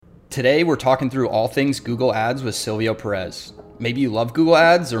Today, we're talking through all things Google Ads with Silvio Perez. Maybe you love Google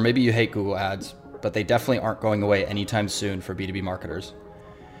Ads or maybe you hate Google Ads, but they definitely aren't going away anytime soon for B2B marketers.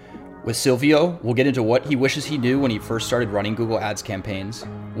 With Silvio, we'll get into what he wishes he knew when he first started running Google Ads campaigns,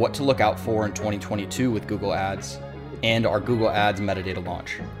 what to look out for in 2022 with Google Ads, and our Google Ads metadata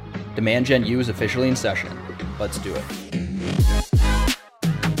launch. Demand Gen U is officially in session. Let's do it.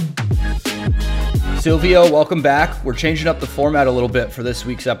 Silvio, welcome back. We're changing up the format a little bit for this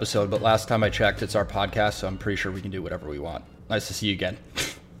week's episode, but last time I checked, it's our podcast, so I'm pretty sure we can do whatever we want. Nice to see you again.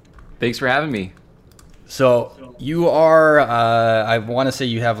 Thanks for having me. So you are, I want to say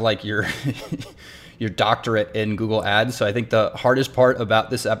you have like your your doctorate in Google Ads. So I think the hardest part about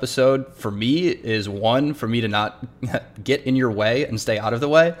this episode for me is one, for me to not get in your way and stay out of the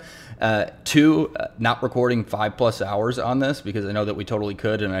way. Two, not recording 5+ hours on this because I know that we totally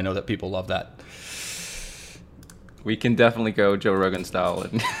could, and I know that people love that. We can definitely go Joe Rogan style for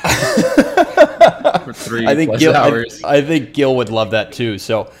 3+ hours. I think Gil would love that too.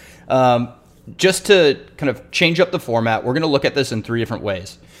 So just to kind of change up the format, we're going to look at this in 3 different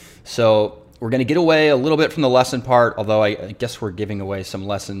ways. So we're going to get away a little bit from the lesson part, although I guess we're giving away some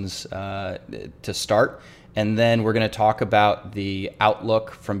lessons to start. And then we're going to talk about the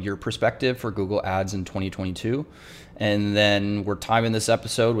outlook from your perspective for Google Ads in 2022. And then we're timing this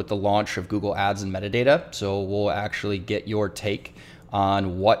episode with the launch of Google Ads and metadata. So we'll actually get your take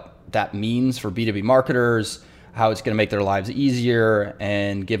on what that means for B2B marketers, how it's going to make their lives easier,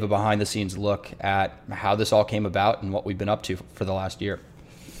 and give a behind the scenes look at how this all came about and what we've been up to for the last year.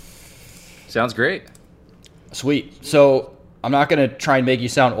 Sounds great. Sweet. So I'm not going to try and make you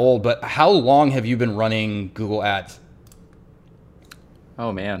sound old, but how long have you been running Google Ads?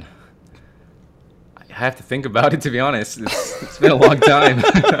 Oh, man. I have to think about it, to be honest. It's been a long time.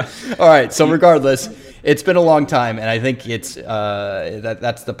 All right. So regardless, it's been a long time, and I think it's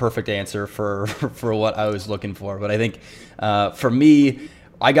that's the perfect answer for what I was looking for. But I think for me,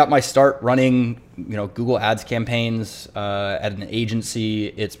 I got my start running Google Ads campaigns at an agency.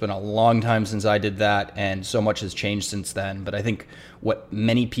 It's been a long time since I did that, and so much has changed since then. But I think what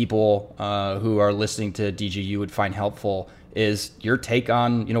many people who are listening to DGU would find helpful is your take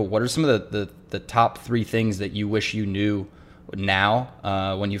on what are some of the top 3 things that you wish you knew now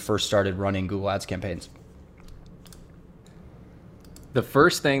when you first started running Google Ads campaigns. The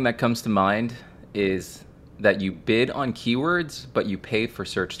first thing that comes to mind is that you bid on keywords, but you pay for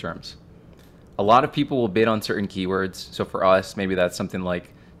search terms. A lot of people will bid on certain keywords. So for us, maybe that's something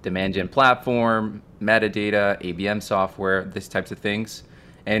like demand gen platform, metadata, ABM software, these types of things.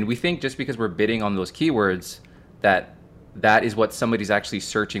 And we think just because we're bidding on those keywords that is what somebody's actually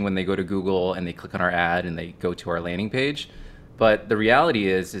searching when they go to Google and they click on our ad and they go to our landing page. But the reality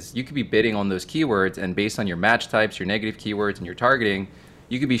is you could be bidding on those keywords, and based on your match types, your negative keywords, and your targeting,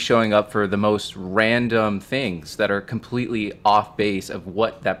 you could be showing up for the most random things that are completely off base of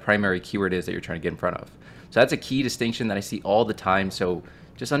what that primary keyword is that you're trying to get in front of. So that's a key distinction that I see all the time. So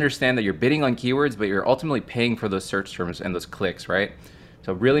just understand that you're bidding on keywords, but you're ultimately paying for those search terms and those clicks, right?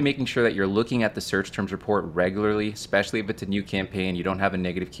 So really making sure that you're looking at the search terms report regularly, especially if it's a new campaign, you don't have a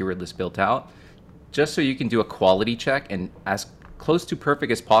negative keyword list built out, just so you can do a quality check. And as close to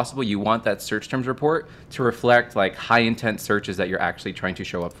perfect as possible, you want that search terms report to reflect like high intent searches that you're actually trying to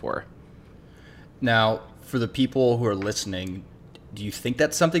show up for. Now, for the people who are listening, do you think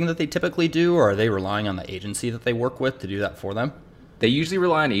that's something that they typically do, or are they relying on the agency that they work with to do that for them? They usually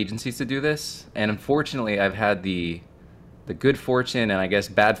rely on agencies to do this. And unfortunately, I've had the good fortune and I guess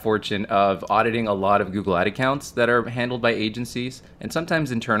bad fortune of auditing a lot of Google Ad accounts that are handled by agencies, and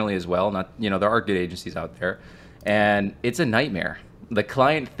sometimes internally as well. There are good agencies out there, and it's a nightmare. The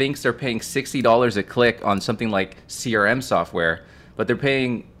client thinks they're paying $60 a click on something like CRM software, but they're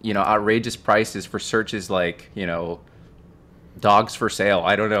paying outrageous prices for searches like dogs for sale.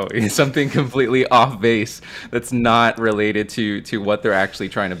 I don't know, something completely off base that's not related to what they're actually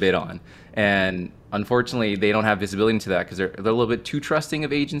trying to bid on. And unfortunately, they don't have visibility into that because they're a little bit too trusting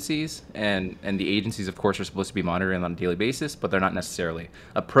of agencies, and the agencies, of course, are supposed to be monitoring on a daily basis, but they're not necessarily.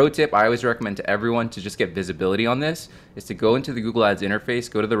 A pro tip I always recommend to everyone to just get visibility on this is to go into the Google Ads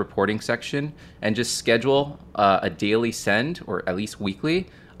interface, go to the reporting section, and just schedule a daily send, or at least weekly,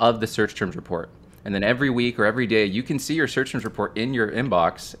 of the search terms report. And then every week or every day, you can see your search terms report in your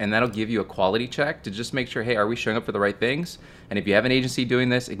inbox, and that'll give you a quality check to just make sure, hey, are we showing up for the right things? And if you have an agency doing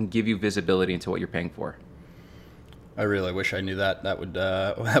this, it can give you visibility into what you're paying for. I really wish I knew that. That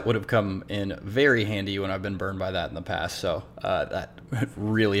would have come in very handy when I've been burned by that in the past. So that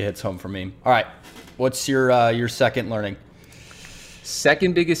really hits home for me. All right, what's your second learning?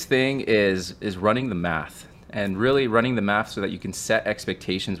 Second biggest thing is running the math. and really running the math so that you can set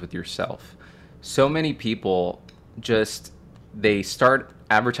expectations with yourself. So many people just, they start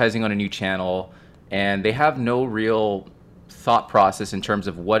advertising on a new channel and they have no real thought process in terms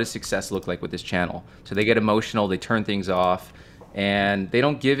of what does success look like with this channel. So they get emotional, they turn things off, and they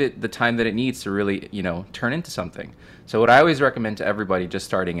don't give it the time that it needs to really, turn into something. So what I always recommend to everybody just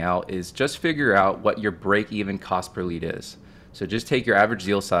starting out is just figure out what your break-even cost per lead is. So just take your average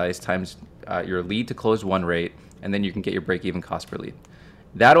deal size times your lead to close won rate, and then you can get your break-even cost per lead.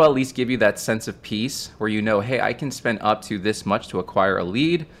 That'll at least give you that sense of peace where you know, hey, I can spend up to this much to acquire a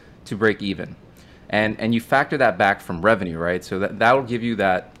lead to break even. And you factor that back from revenue, right? So that'll give you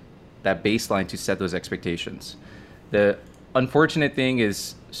that baseline to set those expectations. The unfortunate thing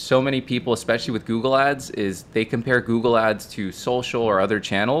is so many people, especially with Google Ads, is they compare Google Ads to social or other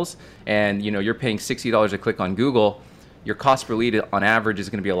channels, and you're paying $60 a click on Google. Your cost per lead on average is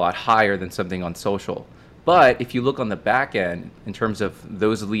going to be a lot higher than something on social. But if you look on the back end in terms of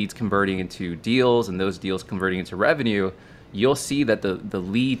those leads converting into deals and those deals converting into revenue, you'll see that the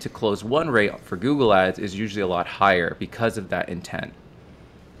lead to close won rate for Google Ads is usually a lot higher because of that intent.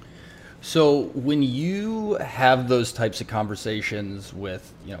 So when you have those types of conversations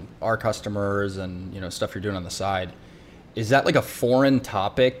with our customers and stuff you're doing on the side, is that like a foreign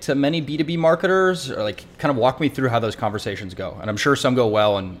topic to many B2B marketers? Or like kind of walk me through how those conversations go. And I'm sure some go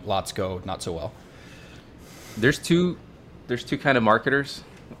well and lots go not so well. There's two kind of marketers.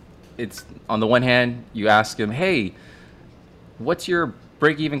 It's on the one hand, you ask them, hey, what's your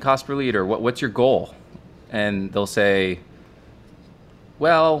break-even cost per lead, or what's your goal? And they'll say,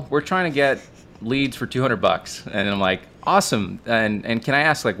 well, we're trying to get leads for $200. And I'm like, awesome. And can I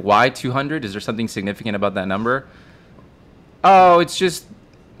ask, like, why 200? Is there something significant about that number? Oh, it's just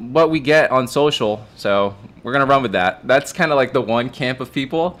what we get on social, so we're gonna run with that. That's kind of like the one camp of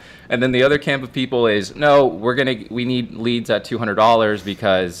people. And then the other camp of people is, no, we need leads at $200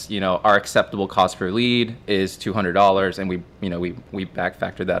 because our acceptable cost per lead is $200, and we back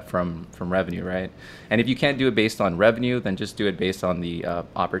factor that from revenue, right? And if you can't do it based on revenue, then just do it based on the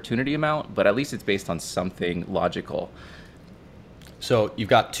opportunity amount, but at least it's based on something logical. So you've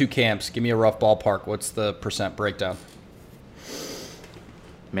got two camps. Give me a rough ballpark. What's the percent breakdown?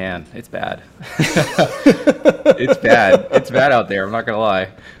 Man, it's bad. It's bad. It's bad out there. I'm not going to lie.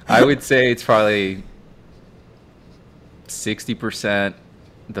 I would say it's probably 60%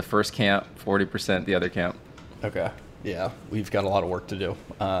 the first camp, 40% the other camp. Okay. Yeah, we've got a lot of work to do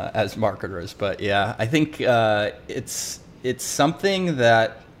as marketers. But yeah, I think it's something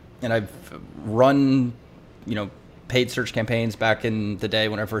that, and I've run, paid search campaigns back in the day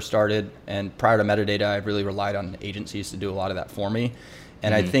when I first started. And prior to metadata, I really relied on agencies to do a lot of that for me.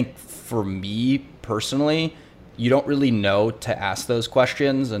 And I think for me personally, you don't really know to ask those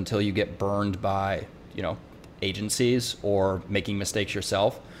questions until you get burned by, agencies or making mistakes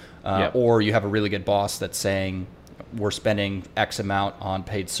yourself. Or you have a really good boss that's saying, we're spending X amount on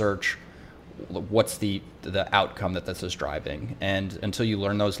paid search. What's the outcome that this is driving? And until you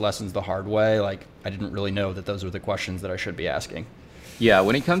learn those lessons the hard way, like I didn't really know that those were the questions that I should be asking. Yeah,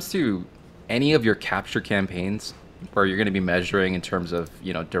 when it comes to any of your capture campaigns, where you're going to be measuring in terms of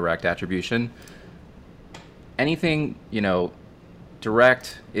direct attribution, anything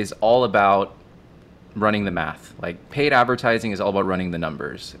direct is all about running the math. Like paid advertising is all about running the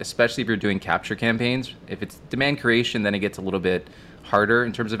numbers, especially if you're doing capture campaigns. If it's demand creation, then it gets a little bit harder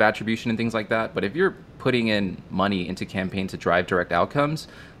in terms of attribution and things like that. But if you're putting in money into campaigns to drive direct outcomes,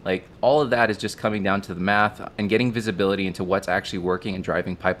 like all of that is just coming down to the math and getting visibility into what's actually working and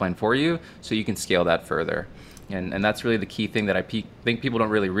driving pipeline for you, so you can scale that further. And that's really the key thing that I think people don't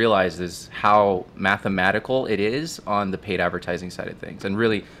really realize, is how mathematical it is on the paid advertising side of things, and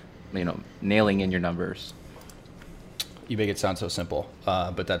really, nailing in your numbers. You make it sound so simple,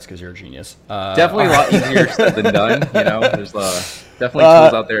 but that's because you're a genius. Definitely a lot easier said than done. There's definitely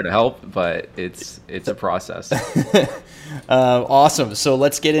tools out there to help, but it's a process. Awesome. So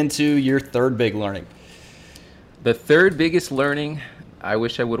let's get into your third big learning. The third biggest learning I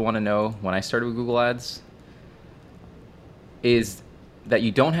wish I would want to know when I started with Google Ads is that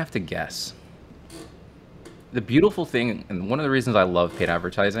you don't have to guess. The beautiful thing, and one of the reasons I love paid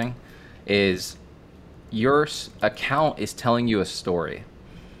advertising, is your account is telling you a story.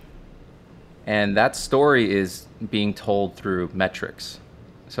 And that story is being told through metrics.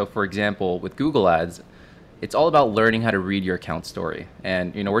 So for example, with Google Ads, it's all about learning how to read your account story.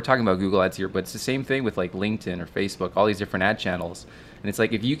 And we're talking about Google Ads here, but it's the same thing with like LinkedIn or Facebook, all these different ad channels. And it's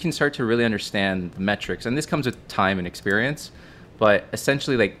like, if you can start to really understand the metrics, and this comes with time and experience, but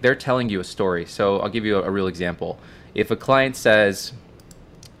essentially like they're telling you a story. So I'll give you a real example. If a client says,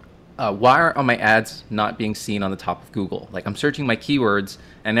 Why are my ads not being seen on the top of Google? Like, I'm searching my keywords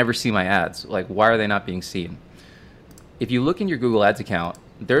and I never see my ads. Like, why are they not being seen? If you look in your Google Ads account,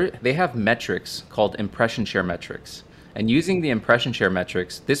 they have metrics called impression share metrics. And using the impression share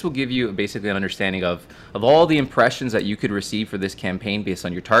metrics, this will give you basically an understanding of all the impressions that you could receive for this campaign based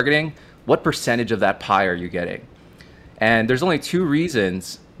on your targeting. What percentage of that pie are you getting? And there's only two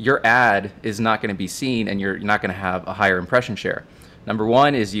reasons your ad is not going to be seen and you're not going to have a higher impression share. Number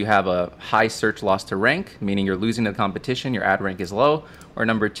one is you have a high search loss to rank, meaning you're losing to the competition, your ad rank is low. Or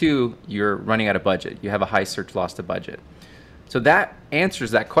number two, you're running out of budget. You have a high search loss to budget. So that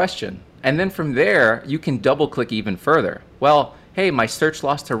answers that question. And then from there, you can double click even further. Well, hey, my search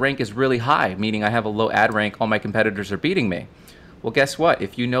loss to rank is really high, meaning I have a low ad rank, all my competitors are beating me. Well, guess what?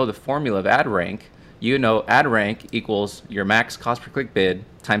 If you know the formula of ad rank, you know ad rank equals your max cost per click bid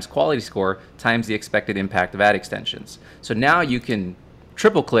times quality score times the expected impact of ad extensions. So now you can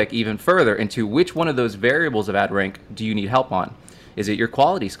triple click even further into which one of those variables of ad rank do you need help on. Is it your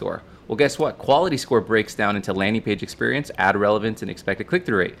quality score? Well, guess what? Quality score breaks down into landing page experience, ad relevance, and expected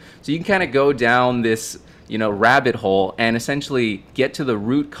click-through rate. So you can kind of go down this, rabbit hole and essentially get to the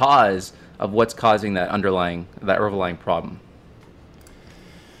root cause of what's causing that underlying problem.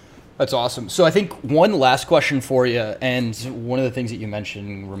 That's awesome. So I think one last question for you, and one of the things that you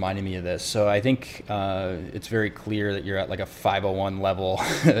mentioned reminded me of this. So I think it's very clear that you're at like a 501 level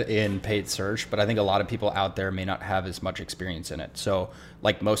in paid search, but I think a lot of people out there may not have as much experience in it. So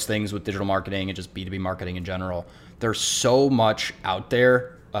like most things with digital marketing and just B2B marketing in general, there's so much out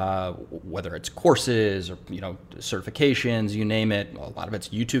there, whether it's courses or, certifications, you name it. A lot of it's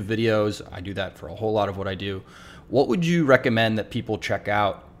YouTube videos. I do that for a whole lot of what I do. What would you recommend that people check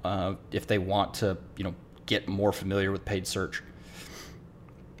out if they want to, get more familiar with paid search?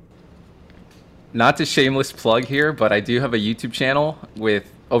 Not to shameless plug here, but I do have a YouTube channel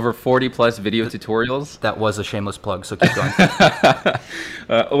with over 40 plus video tutorials. That was a shameless plug, so keep going.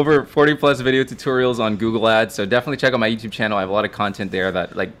 Over 40 plus video tutorials on Google Ads. So definitely check out my YouTube channel. I have a lot of content there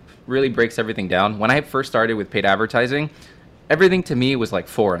that really breaks everything down. When I first started with paid advertising, everything to me was like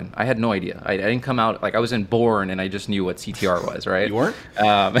foreign. I had no idea. I didn't come out, I wasn't born and I just knew what CTR was, right? You weren't?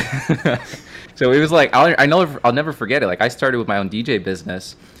 So it was like, I'll never forget it. Like I started with my own DJ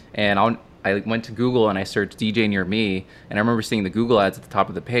business and I went to Google and I searched DJ near me. And I remember seeing the Google ads at the top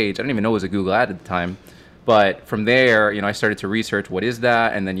of the page. I didn't even know it was a Google ad at the time. But from there, I started to research what is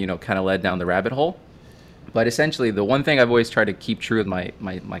that and then, kind of led down the rabbit hole. But essentially, the one thing I've always tried to keep true with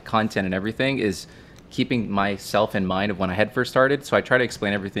my content and everything is keeping myself in mind of when I had first started. So I try to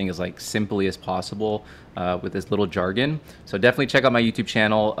explain everything as simply as possible with this little jargon. So definitely check out my YouTube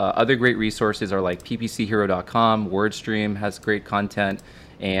channel. Other great resources are like ppchero.com, WordStream has great content.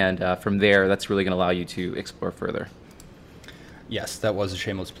 And from there, that's really going to allow you to explore further. Yes, that was a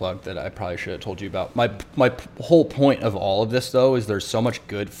shameless plug that I probably should have told you about. My whole point of all of this, though, is there's so much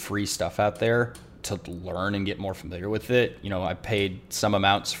good free stuff out there to learn and get more familiar with it. I paid some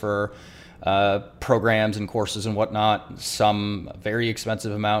amounts for programs and courses and whatnot, some very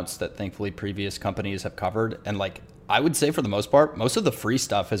expensive amounts that thankfully previous companies have covered. And I would say for the most part, most of the free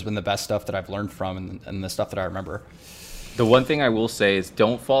stuff has been the best stuff that I've learned from and the stuff that I remember. The one thing I will say is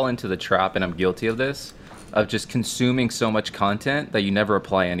don't fall into the trap, and I'm guilty of this, of just consuming so much content that you never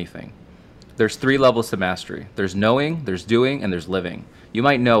apply anything. There's 3 levels to mastery. There's knowing, there's doing, and there's living. You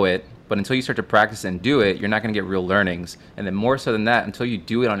might know it, but until you start to practice and do it, you're not going to get real learnings. And then more so than that, until you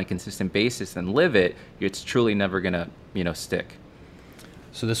do it on a consistent basis and live it, it's truly never going to, stick.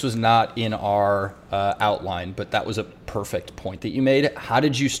 So this was not in our outline, but that was a perfect point that you made. How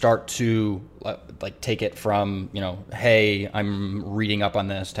did you start to take it from, hey, I'm reading up on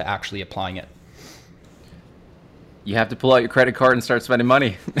this to actually applying it? You have to pull out your credit card and start spending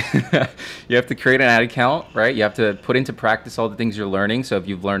money. You have to create an ad account, right? You have to put into practice all the things you're learning. So if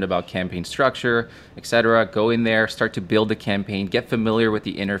you've learned about campaign structure, etc., go in there, start to build a campaign, get familiar with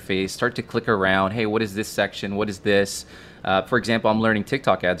the interface, start to click around. Hey, what is this section? What is this? For example, I'm learning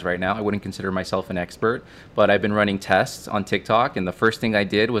TikTok ads right now. I wouldn't consider myself an expert, but I've been running tests on TikTok. And the first thing I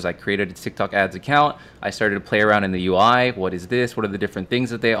did was I created a TikTok ads account. I started to play around in the UI. What is this? What are the different things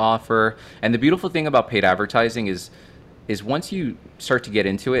that they offer? And the beautiful thing about paid advertising is once you start to get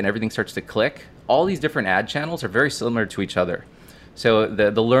into it and everything starts to click, all these different ad channels are very similar to each other. So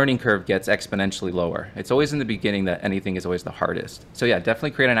the learning curve gets exponentially lower. It's always in the beginning that anything is always the hardest. So yeah,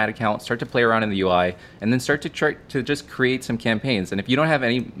 definitely create an ad account, start to play around in the UI, and then start to try to just create some campaigns. And if you don't have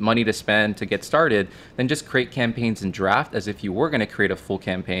any money to spend to get started, then just create campaigns in draft as if you were going to create a full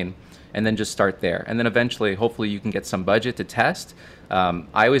campaign, and then just start there. And then eventually, hopefully you can get some budget to test.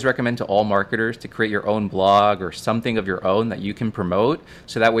 I always recommend to all marketers to create your own blog or something of your own that you can promote,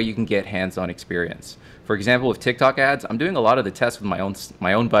 so that way you can get hands-on experience. For example, with TikTok ads, I'm doing a lot of the tests with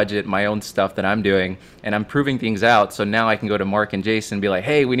my own budget, my own stuff that I'm doing, and I'm proving things out. So now I can go to Mark and Jason and be like,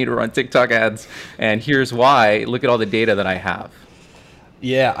 hey, we need to run TikTok ads, and here's why. Look at all the data that I have.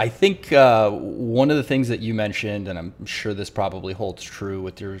 Yeah, I think one of the things that you mentioned, and I'm sure this probably holds true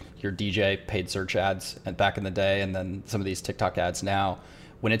with your DJ paid search ads and back in the day, and then some of these TikTok ads now,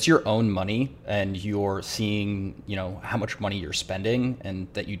 when it's your own money and you're seeing, how much money you're spending and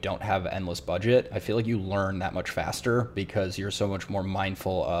that you don't have endless budget, I feel like you learn that much faster because you're so much more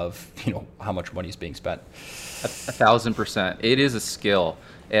mindful of, how much money is being spent. 1,000%. It is a skill.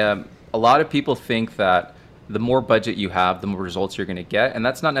 A lot of people think that the more budget you have, the more results you're going to get. And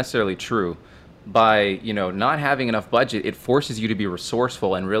that's not necessarily true. By, not having enough budget, it forces you to be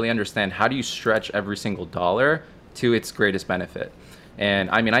resourceful and really understand how do you stretch every single dollar to its greatest benefit. And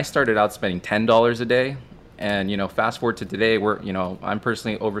I started out spending $10 a day. And, fast forward to today, I'm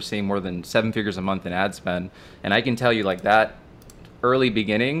personally overseeing more than 7 figures a month in ad spend. And I can tell you like that early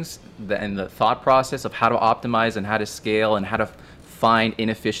beginnings and the thought process of how to optimize and how to scale and how to find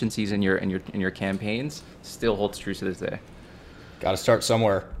inefficiencies in your campaigns still holds true to this day. Got to start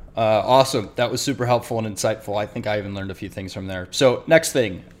somewhere. Awesome. That was super helpful and insightful. I think I even learned a few things from there. So next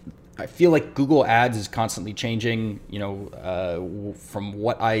thing, I feel like Google Ads is constantly changing, from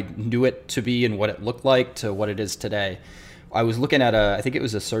what I knew it to be and what it looked like to what it is today. I was looking at I think it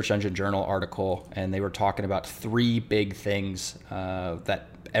was a Search Engine Journal article, and they were talking about 3 big things that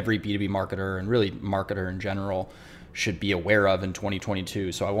every B2B marketer and really marketer in general should be aware of in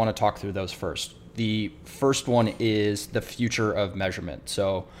 2022. So I want to talk through those first. The first one is the future of measurement.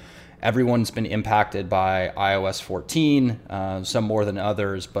 So everyone's been impacted by iOS 14, some more than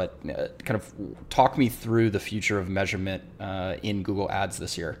others, but kind of talk me through the future of measurement in Google Ads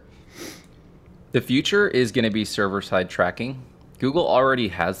this year. The future is going to be server-side tracking. Google already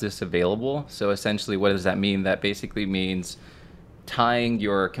has this available. So essentially, what does that mean? That basically means tying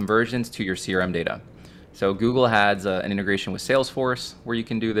your conversions to your CRM data. So Google has an integration with Salesforce where you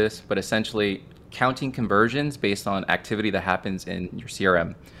can do this, but essentially counting conversions based on activity that happens in your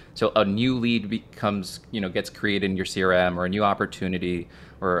CRM. So a new lead gets created in your CRM, or a new opportunity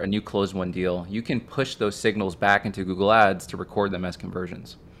or a new closed won deal. You can push those signals back into Google Ads to record them as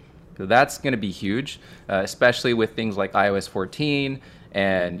conversions. So that's going to be huge, especially with things like iOS 14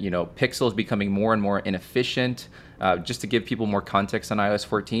 and pixels becoming more and more inefficient. Just to give people more context on iOS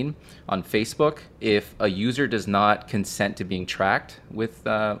 14, on Facebook, if a user does not consent to being tracked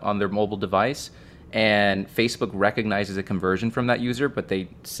on their mobile device, and Facebook recognizes a conversion from that user, but they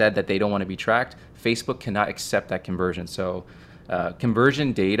said that they don't want to be tracked, Facebook cannot accept that conversion. So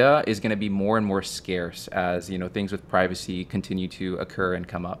conversion data is going to be more and more scarce as things with privacy continue to occur and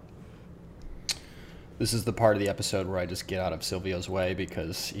come up. This is the part of the episode where I just get out of Silvio's way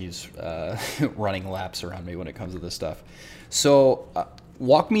because he's running laps around me when it comes to this stuff. So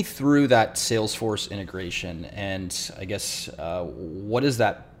walk me through that Salesforce integration, and I guess what is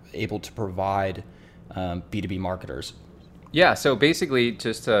that able to provide B2B marketers? Yeah, so basically,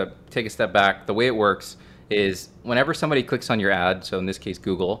 just to take a step back, the way it works is whenever somebody clicks on your ad, so in this case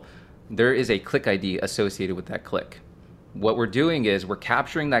Google, there is a click ID associated with that click. What we're doing is we're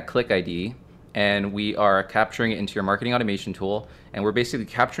capturing that click ID, and we are capturing it into your marketing automation tool, and we're basically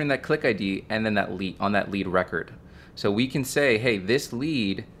capturing that click ID and then that lead record. So we can say, hey, this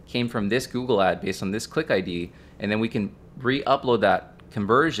lead came from this Google ad based on this click ID, and then we can re-upload that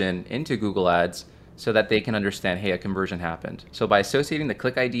conversion into Google Ads so that they can understand, hey, a conversion happened. So by associating the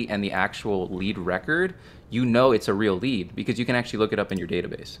click ID and the actual lead record, it's a real lead because you can actually look it up in your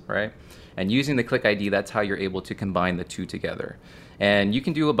database, right? And using the click ID, that's how you're able to combine the two together. And you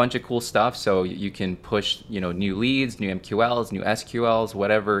can do a bunch of cool stuff. So you can push, new leads, new MQLs, new SQLs,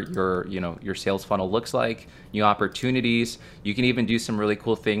 whatever your sales funnel looks like, new opportunities. You can even do some really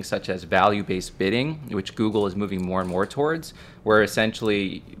cool things such as value-based bidding, which Google is moving more and more towards, where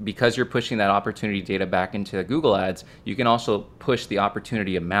essentially, because you're pushing that opportunity data back into Google Ads, you can also push the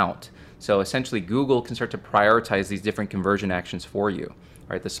opportunity amount. So essentially, Google can start to prioritize these different conversion actions for you.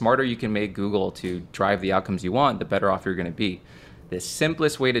 Right? The smarter you can make Google to drive the outcomes you want, the better off you're going to be. The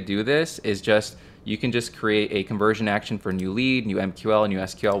simplest way to do this is you can just create a conversion action for new lead, new MQL, new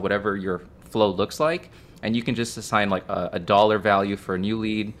SQL, whatever your flow looks like. And you can just assign like a dollar value for a new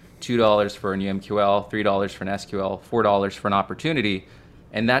lead, $2 for a new MQL, $3 for an SQL, $4 for an opportunity.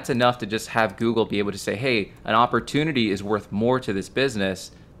 And that's enough to just have Google be able to say, hey, an opportunity is worth more to this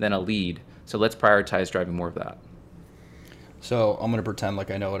business than a lead. So let's prioritize driving more of that. So I'm going to pretend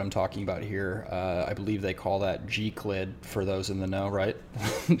like I know what I'm talking about here. I believe they call that Gclid for those in the know, right?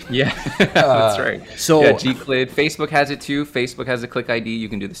 Yeah, that's right. So Yeah, Gclid. Facebook has it too. Facebook has a Click ID. You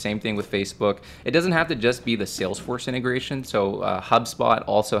can do the same thing with Facebook. It doesn't have to just be the Salesforce integration. So HubSpot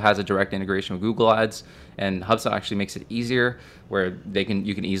also has a direct integration with Google Ads, and HubSpot actually makes it easier where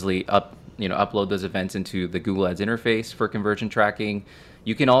you can easily upload those events into the Google Ads interface for conversion tracking.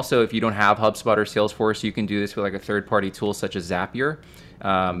 You can also, if you don't have HubSpot or Salesforce, you can do this with like a third-party tool such as Zapier.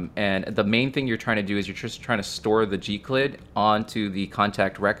 And the main thing you're trying to do is you're just trying to store the Gclid onto the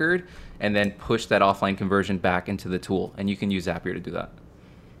contact record and then push that offline conversion back into the tool. And you can use Zapier to do that.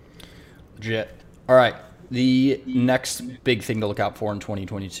 Legit. All right. The next big thing to look out for in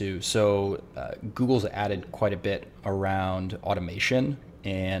 2022. So Google's added quite a bit around automation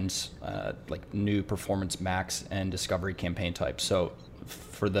and like new Performance Max and Discovery campaign types. So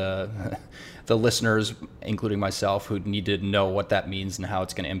for the listeners, including myself, who need to know what that means and how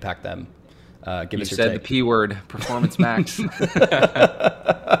it's going to impact them, give us your said take. The P word, Performance Max.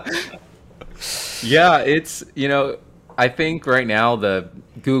 Yeah, it's, I think right now the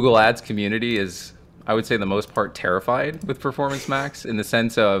Google Ads community is, I would say, the most part terrified with Performance Max, in the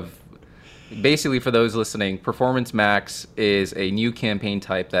sense of, basically, for those listening, Performance Max is a new campaign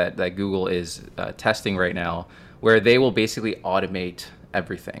type that Google is testing right now, where they will basically automate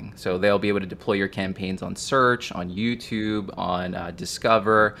everything. So they'll be able to deploy your campaigns on search, on YouTube, on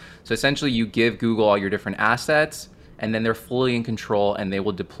Discover. So essentially you give Google all your different assets, and then they're fully in control, and they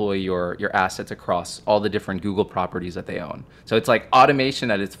will deploy your assets across all the different Google properties that they own. So it's like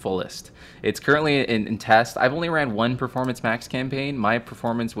automation at its fullest. It's currently in test. I've only ran one Performance Max campaign. My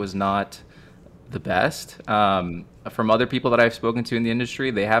performance was not the best. From other people that I've spoken to in the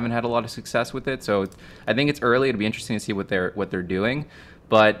industry, they haven't had a lot of success with it. So I think it's early. It'll be interesting to see what they're doing.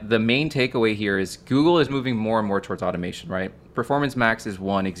 But the main takeaway here is Google is moving more and more towards automation, right? Performance Max is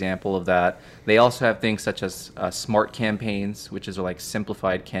one example of that. They also have things such as smart campaigns, which is like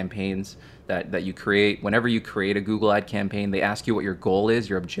simplified campaigns that you create. Whenever you create a Google ad campaign, they ask you what your goal is,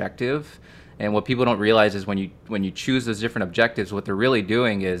 your objective. And what people don't realize is when you choose those different objectives, what they're really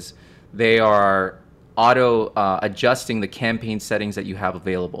doing is they are auto adjusting the campaign settings that you have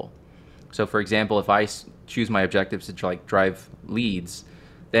available. So for example, if I choose my objectives to drive leads,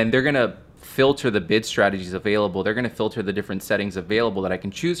 then they're going to filter the bid strategies available. They're going to filter the different settings available that I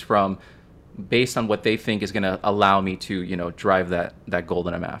can choose from based on what they think is going to allow me to, drive that goal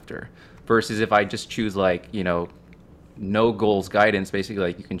that I'm after. Versus if I just choose no goals guidance, basically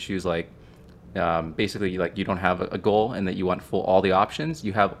like you can choose basically like you don't have a goal and that you want all the options.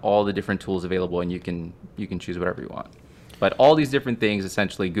 You have all the different tools available, and you can choose whatever you want. But all these different things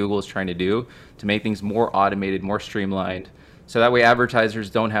essentially Google is trying to do to make things more automated, more streamlined, so that way advertisers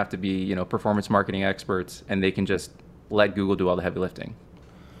don't have to be performance marketing experts, and they can just let Google do all the heavy lifting.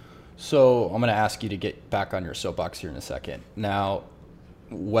 So I'm going to ask you to get back on your soapbox here in a second. Now,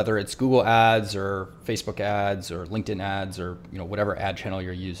 whether it's Google Ads or Facebook Ads or LinkedIn Ads or whatever ad channel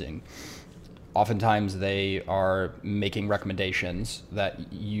you're using, oftentimes they are making recommendations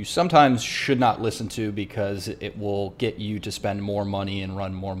that you sometimes should not listen to, because it will get you to spend more money and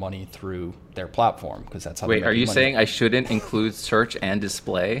run more money through their platform, because that's how they Wait, make are you money. saying I shouldn't include search and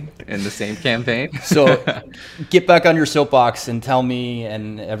display in the same campaign? So get back on your soapbox and tell me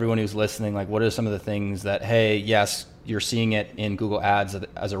and everyone who's listening, like, what are some of the things that, hey, yes, you're seeing it in Google Ads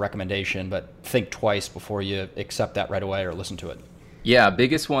as a recommendation, but think twice before you accept that right away or listen to it. Yeah,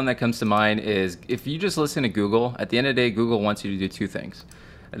 biggest one that comes to mind is if you just listen to Google, at the end of the day, Google wants you to do two things.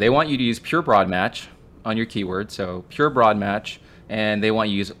 They want you to use pure broad match on your keyword, so pure broad match, and they want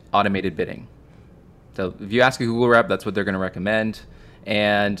you to use automated bidding. So if you ask a Google rep, that's what they're going to recommend.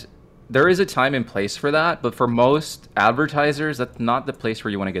 And there is a time and place for that, but for most advertisers, that's not the place where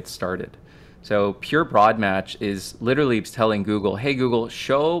you want to get started. So pure broad match is literally telling Google, hey, Google,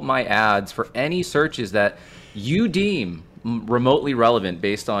 show my ads for any searches that you deem remotely relevant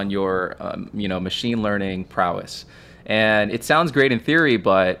based on your machine learning prowess. And it sounds great in theory,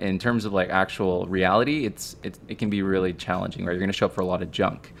 but in terms of like actual reality, it can be really challenging, right? You're going to show up for a lot of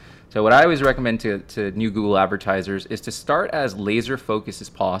junk. So what I always recommend to new Google advertisers is to start as laser focused as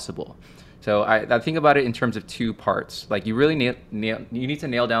possible. So I think about it in terms of two parts. Like you really you need to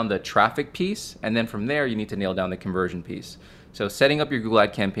nail down the traffic piece, and then from there you need to nail down the conversion piece. So setting up your Google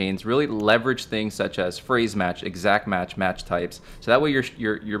ad campaigns, really leverage things such as phrase match, exact match, match types. So that way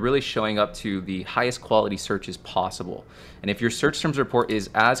you're really showing up to the highest quality searches possible. And if your search terms report is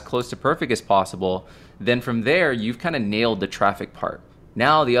as close to perfect as possible, then from there you've kind of nailed the traffic part.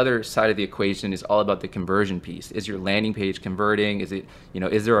 Now the other side of the equation is all about the conversion piece. Is your landing page converting? Is it,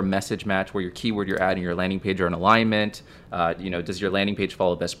 is there a message match where your keyword you're adding your landing page are in alignment? Does your landing page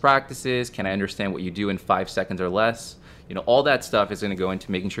follow best practices? Can I understand what you do in 5 seconds or less? All that stuff is going to go into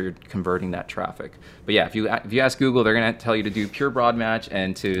making sure you're converting that traffic. But yeah, if you ask Google, they're going to tell you to do pure broad match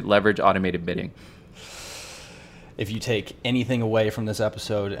and to leverage automated bidding. If you take anything away from this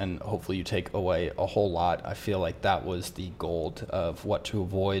episode, and hopefully you take away a whole lot, I feel like that was the gold of what to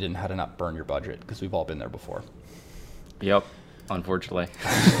avoid and how to not burn your budget, because we've all been there before. Yep, unfortunately.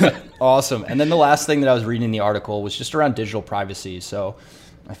 Awesome. And then the last thing that I was reading in the article was just around digital privacy. So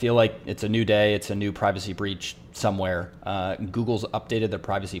I feel like it's a new day. It's a new privacy breach somewhere. Google's updated their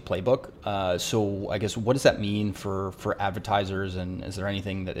privacy playbook. So I guess, what does that mean for advertisers, and is there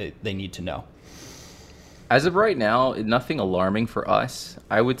anything that they need to know? As of right now, nothing alarming for us.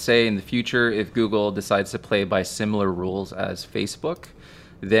 I would say in the future, if Google decides to play by similar rules as Facebook,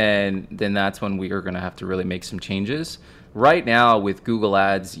 then that's when we are going to have to really make some changes. Right now, with Google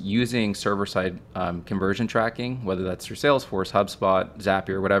Ads using server-side conversion tracking, whether that's through Salesforce, HubSpot,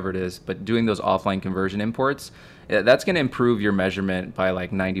 Zapier, whatever it is, but doing those offline conversion imports, that's going to improve your measurement by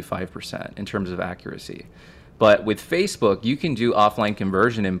like 95% in terms of accuracy. But with Facebook, you can do offline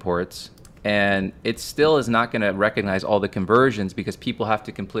conversion imports, and it still is not going to recognize all the conversions because people have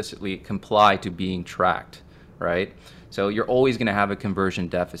to complicitly comply to being tracked, right? So you're always going to have a conversion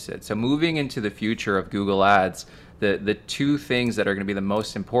deficit. So moving into the future of Google Ads, the two things that are going to be the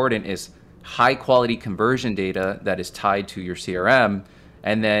most important is high quality conversion data that is tied to your CRM,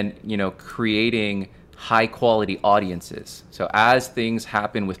 and then creating high quality audiences. So as things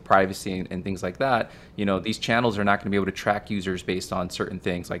happen with privacy and things like that, these channels are not going to be able to track users based on certain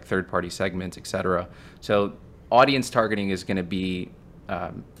things like third-party segments, etc. So audience targeting is going to be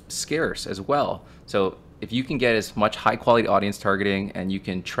scarce as well. So if you can get as much high quality audience targeting, and you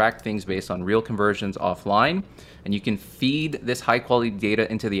can track things based on real conversions offline, and you can feed this high quality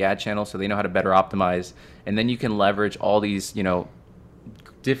data into the ad channel so they know how to better optimize, and then you can leverage all these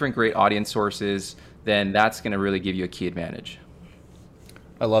different great audience sources, then that's going to really give you a key advantage.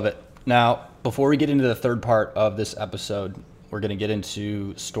 I love it. Now, before we get into the third part of this episode, we're going to get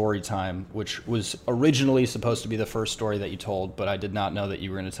into story time, which was originally supposed to be the first story that you told, but I did not know that you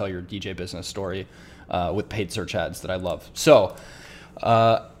were going to tell your DJ business story with paid search ads that I love. So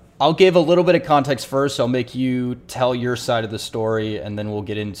I'll give a little bit of context first. I'll make you tell your side of the story, and then we'll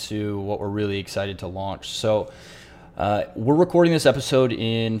get into what we're really excited to launch. So we're recording this episode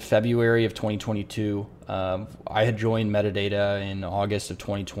in February of 2022. I had joined Metadata in August of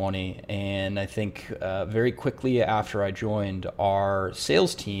 2020, and I think very quickly after I joined, our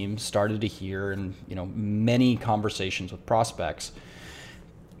sales team started to hear, and many conversations with prospects,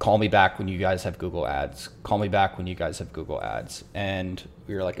 call me back when you guys have Google Ads. Call me back when you guys have Google Ads. And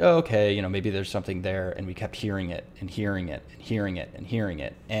we were like, oh, okay, maybe there's something there. And we kept hearing it and hearing it and hearing it and hearing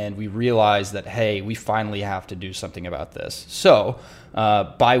it. And we realized that, hey, we finally have to do something about this. So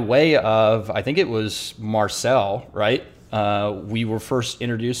by way of, I think it was Marcel, right? We were first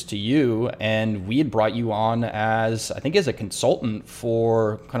introduced to you, and we had brought you on as a consultant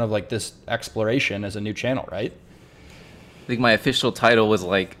for kind of like this exploration as a new channel, right? I think my official title was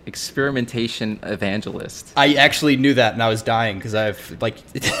like experimentation evangelist. I actually knew that, and I was dying because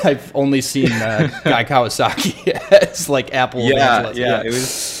I've only seen Guy Kawasaki as like Apple evangelist. Yeah, it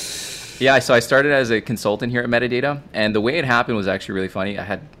was. Yeah, so I started as a consultant here at Metadata, and the way it happened was actually really funny. I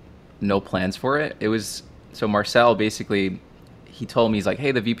had no plans for it. It was so Marcel basically, he told me, he's like,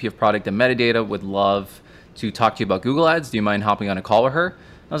 hey, the VP of product at Metadata would love to talk to you about Google Ads. Do you mind hopping on a call with her?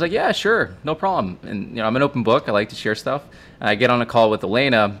 I was like, yeah, sure, no problem. And I'm an open book. I like to share stuff. And I get on a call with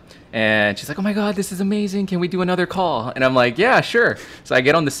Elena, and she's like, oh my God, this is amazing. Can we do another call? And I'm like, yeah, sure. So I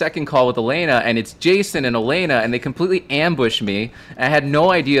get on the second call with Elena, and it's Jason and Elena, and they completely ambush me. I had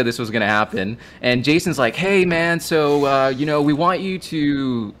no idea this was going to happen. And Jason's like, hey, man, so, we want you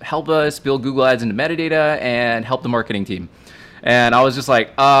to help us build Google Ads into Metadata and help the marketing team. And I was just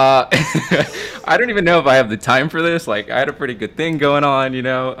like, I don't even know if I have the time for this. Like, I had a pretty good thing going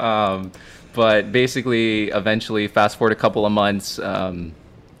on, but basically, eventually, fast forward a couple of months,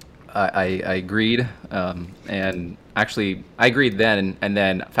 I agreed. And actually, I agreed then. And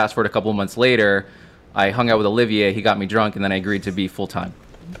then fast forward a couple of months later, I hung out with Olivier. He got me drunk, and then I agreed to be full-time.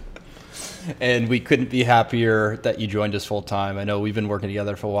 And we couldn't be happier that you joined us full time. I know we've been working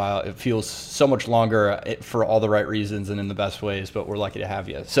together for a while. It feels so much longer for all the right reasons and in the best ways, but we're lucky to have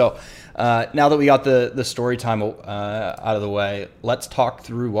you. So now that we got the story time out of the way, let's talk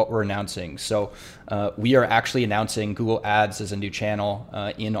through what we're announcing. So we are actually announcing Google Ads as a new channel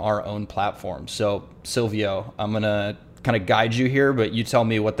in our own platform. So Silvio, I'm going to kind of guide you here, but you tell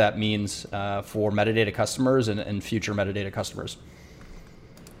me what that means for metadata customers and future metadata customers.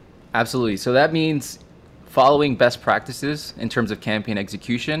 Absolutely. So that means following best practices in terms of campaign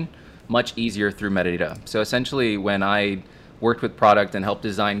execution much easier through metadata. So essentially, when I worked with product and helped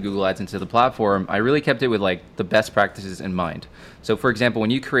design Google Ads into the platform, I really kept it with like the best practices in mind. So for example,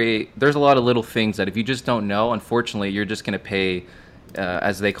 when you create, there's a lot of little things that if you just don't know, unfortunately, you're just going to pay,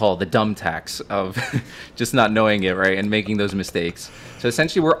 as they call it, the dumb tax of just not knowing it, right? And making those mistakes. So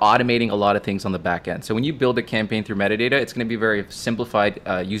essentially, we're automating a lot of things on the back end. So when you build a campaign through metadata, it's going to be very simplified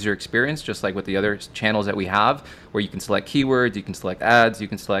user experience, just like with the other channels that we have, where you can select keywords, you can select ads, you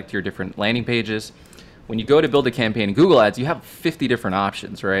can select your different landing pages. When you go to build a campaign in Google Ads, you have 50 different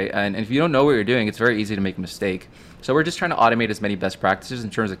options, right? And if you don't know what you're doing, it's very easy to make a mistake. So we're just trying to automate as many best practices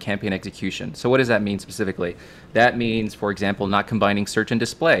in terms of campaign execution. So what does that mean specifically? That means, for example, not combining search and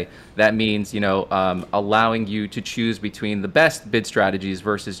display. That means, allowing you to choose between the best bid strategies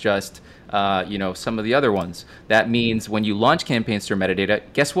versus just, some of the other ones. That means when you launch campaigns through metadata,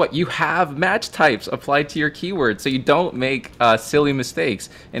 guess what? You have match types applied to your keywords, so you don't make silly mistakes.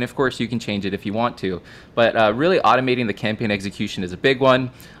 And of course, you can change it if you want to. But really automating the campaign execution is a big one.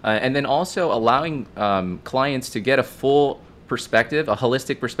 And then also allowing clients to get a full perspective, a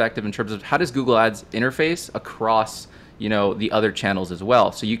holistic perspective in terms of how does Google Ads interface across the other channels as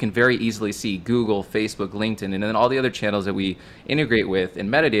well. So you can very easily see Google, Facebook, LinkedIn, and then all the other channels that we integrate with in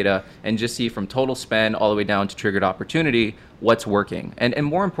metadata, and just see from total spend all the way down to triggered opportunity, what's working. And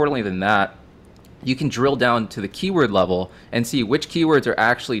more importantly than that, you can drill down to the keyword level and see which keywords are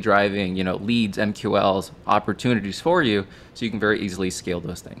actually driving, leads, MQLs, opportunities for you, so you can very easily scale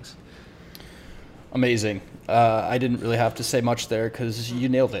those things. Amazing. I didn't really have to say much there because you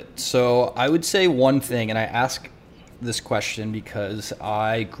nailed it. So I would say one thing, and I ask this question because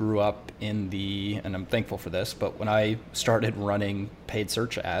I grew up and I'm thankful for this, but when I started running paid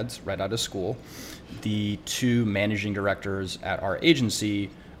search ads right out of school, the two managing directors at our agency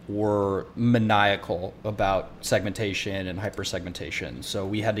were maniacal about segmentation and hyper segmentation. So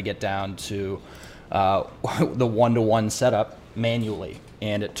we had to get down to the one-to-one setup manually,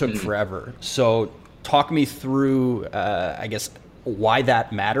 and it took forever. So talk me through, why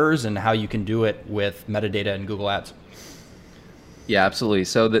that matters and how you can do it with metadata and Google Ads. Yeah, absolutely.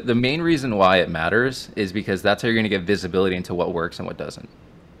 So the main reason why it matters is because that's how you're going to get visibility into what works and what doesn't.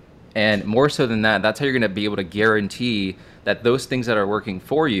 And more so than that, that's how you're going to be able to guarantee that those things that are working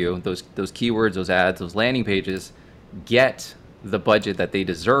for you, those keywords, those ads, those landing pages, get the budget that they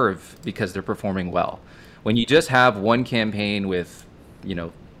deserve because they're performing well. When you just have one campaign with,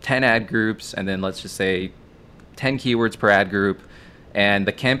 10 ad groups, and then let's just say 10 keywords per ad group, and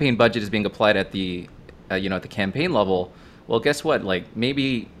the campaign budget is being applied at the, at the campaign level, well, guess what? Like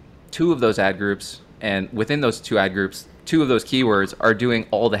maybe two of those ad groups, and within those two ad groups, two of those keywords are doing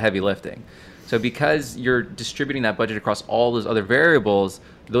all the heavy lifting. So because you're distributing that budget across all those other variables,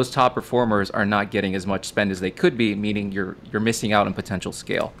 those top performers are not getting as much spend as they could be, meaning you're missing out on potential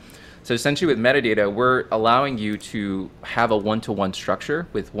scale. So essentially with metadata, we're allowing you to have a one-to-one structure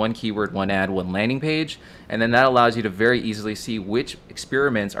with one keyword, one ad, one landing page, and then that allows you to very easily see which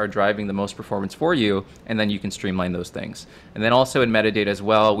experiments are driving the most performance for you, and then you can streamline those things. And then also in metadata as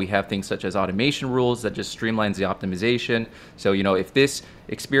well, we have things such as automation rules that just streamlines the optimization. So, if this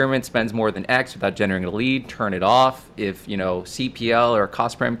experiment spends more than X without generating a lead, turn it off. If, CPL or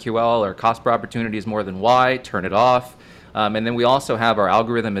cost per MQL or cost per opportunity is more than Y, turn it off. And then we also have our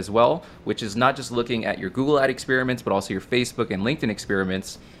algorithm as well, which is not just looking at your Google ad experiments, but also your Facebook and LinkedIn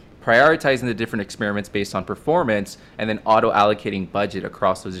experiments, prioritizing the different experiments based on performance, and then auto-allocating budget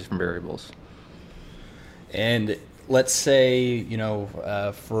across those different variables. And let's say,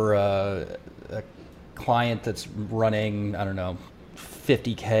 for a client that's running,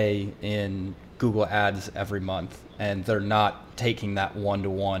 50K in Google ads every month, and they're not taking that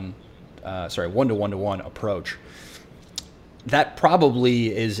one-to-one approach. That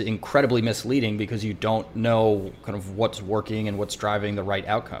probably is incredibly misleading because you don't know kind of what's working and what's driving the right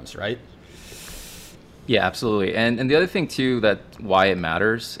outcomes, right? Yeah, absolutely. And the other thing too, that why it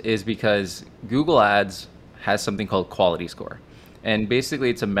matters is because Google Ads has something called quality score. And basically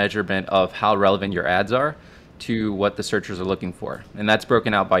it's a measurement of how relevant your ads are to what the searchers are looking for. And that's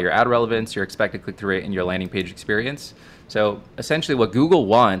broken out by your ad relevance, your expected click-through rate, and your landing page experience. So essentially what Google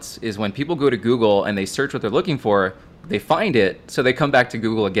wants is when people go to Google and they search what they're looking for, they find it, so they come back to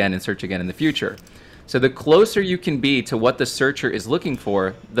Google again and search again in the future. So the closer you can be to what the searcher is looking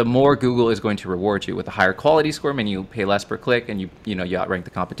for, the more Google is going to reward you with a higher quality score, meaning you pay less per click and you outrank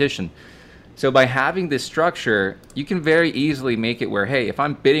the competition. So by having this structure, you can very easily make it where, hey, if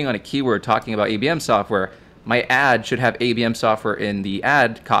I'm bidding on a keyword talking about ABM software, my ad should have ABM software in the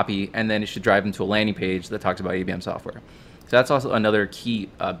ad copy, and then it should drive them to a landing page that talks about ABM software. So that's also another key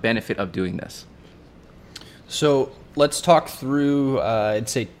benefit of doing this. So let's talk through, I'd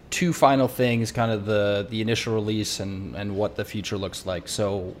say, two final things, kind of the initial release and what the future looks like.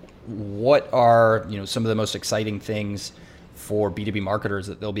 So what are some of the most exciting things for B2B marketers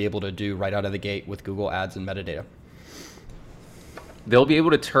that they'll be able to do right out of the gate with Google Ads and metadata? They'll be able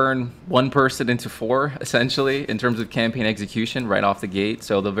to turn one person into four, essentially, in terms of campaign execution right off the gate.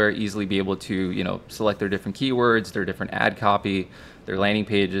 So they'll very easily be able to, select their different keywords, their different ad copy, their landing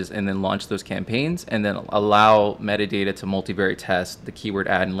pages, and then launch those campaigns, and then allow metadata to multivariate test the keyword,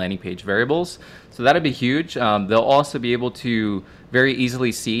 ad, and landing page variables. So that'd be huge. They'll also be able to very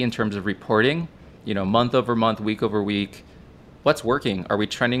easily see in terms of reporting, month over month, week over week, what's working? Are we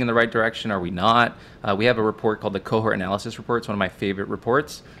trending in the right direction? Are we not? We have a report called the cohort analysis report. It's one of my favorite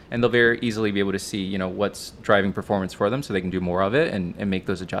reports, and they'll very easily be able to see, what's driving performance for them, so they can do more of it and make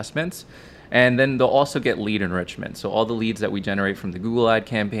those adjustments. And then they'll also get lead enrichment. So all the leads that we generate from the Google ad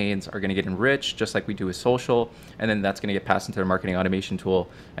campaigns are going to get enriched, just like we do with social, and then that's going to get passed into their marketing automation tool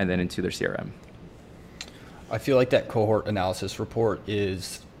and then into their CRM. I feel like that cohort analysis report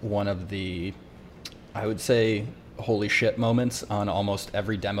is one of the, I would say, holy shit moments on almost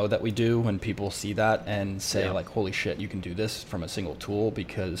every demo that we do, when people see that and say like, holy shit, you can do this from a single tool,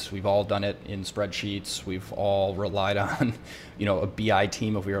 because we've all done it in spreadsheets. We've all relied on, a BI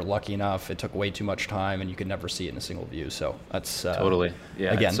team if we were lucky enough. It took way too much time and you could never see it in a single view. So that's totally.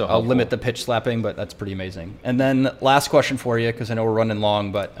 Yeah. Again, so I'll limit the pitch slapping, but that's pretty amazing. And then last question for you, because I know we're running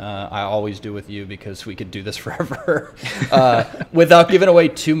long, but I always do with you because we could do this forever. Without giving away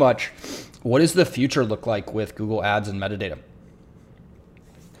too much, what does the future look like with Google Ads and metadata?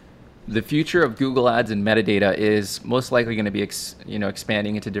 The future of Google Ads and metadata is most likely going to be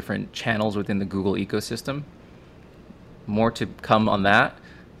expanding into different channels within the Google ecosystem. More to come on that.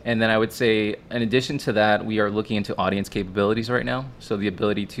 And then I would say, in addition to that, we are looking into audience capabilities right now. So the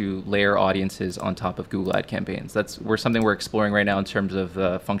ability to layer audiences on top of Google ad campaigns. That's something we're exploring right now in terms of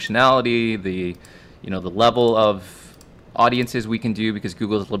functionality, the level of audiences we can do, because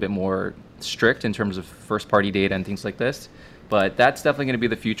Google is a little bit more strict in terms of first party data and things like this. But that's definitely going to be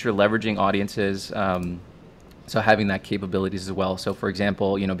the future, leveraging audiences. So having that capabilities as well. So for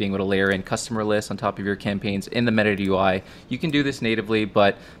example, being able to layer in customer lists on top of your campaigns in the metadata UI. You can do this natively,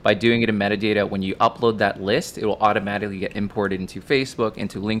 but by doing it in metadata, when you upload that list, it will automatically get imported into Facebook,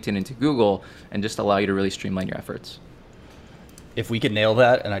 into LinkedIn, into Google, and just allow you to really streamline your efforts. If we could nail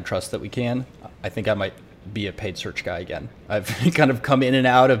that, and I trust that we can, I think I might be a paid search guy again. I've kind of come in and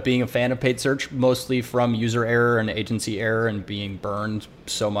out of being a fan of paid search, mostly from user error and agency error and being burned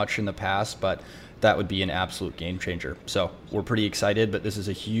so much in the past, but that would be an absolute game changer. So we're pretty excited, but this is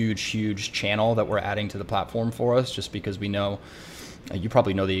a huge, huge channel that we're adding to the platform for us, just because we know, you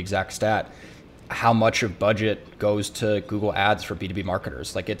probably know the exact stat, how much of budget goes to Google Ads for B2B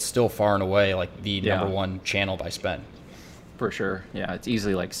marketers. Like, it's still far and away like the number one channel by spend. For sure. Yeah, it's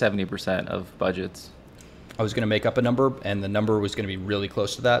easily like 70% of budgets. I was going to make up a number, and the number was going to be really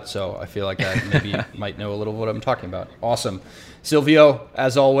close to that. So I feel like I maybe might know a little what I'm talking about. Awesome. Silvio,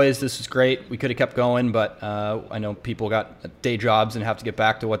 as always, this is great. We could have kept going, but I know people got day jobs and have to get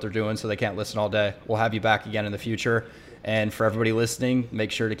back to what they're doing, so they can't listen all day. We'll have you back again in the future. And for everybody listening,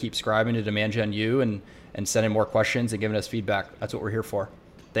 make sure to keep subscribing to Demand Gen U and sending more questions and giving us feedback. That's what we're here for.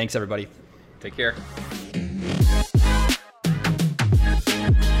 Thanks, everybody. Take care.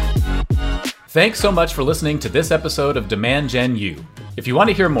 Thanks so much for listening to this episode of Demand Gen U. If you want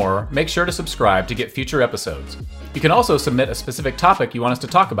to hear more, make sure to subscribe to get future episodes. You can also submit a specific topic you want us to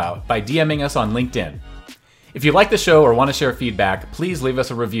talk about by DMing us on LinkedIn. If you like the show or want to share feedback, please leave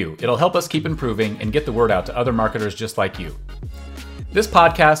us a review. It'll help us keep improving and get the word out to other marketers just like you. This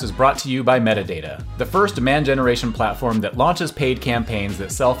podcast is brought to you by Metadata, the first demand generation platform that launches paid campaigns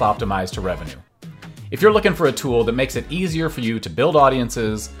that self-optimize to revenue. If you're looking for a tool that makes it easier for you to build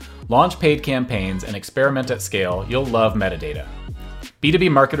audiences, launch paid campaigns, and experiment at scale, you'll love Metadata.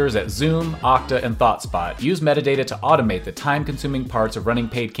 B2B marketers at Zoom, Okta, and ThoughtSpot use Metadata to automate the time-consuming parts of running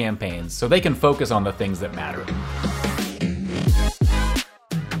paid campaigns so they can focus on the things that matter.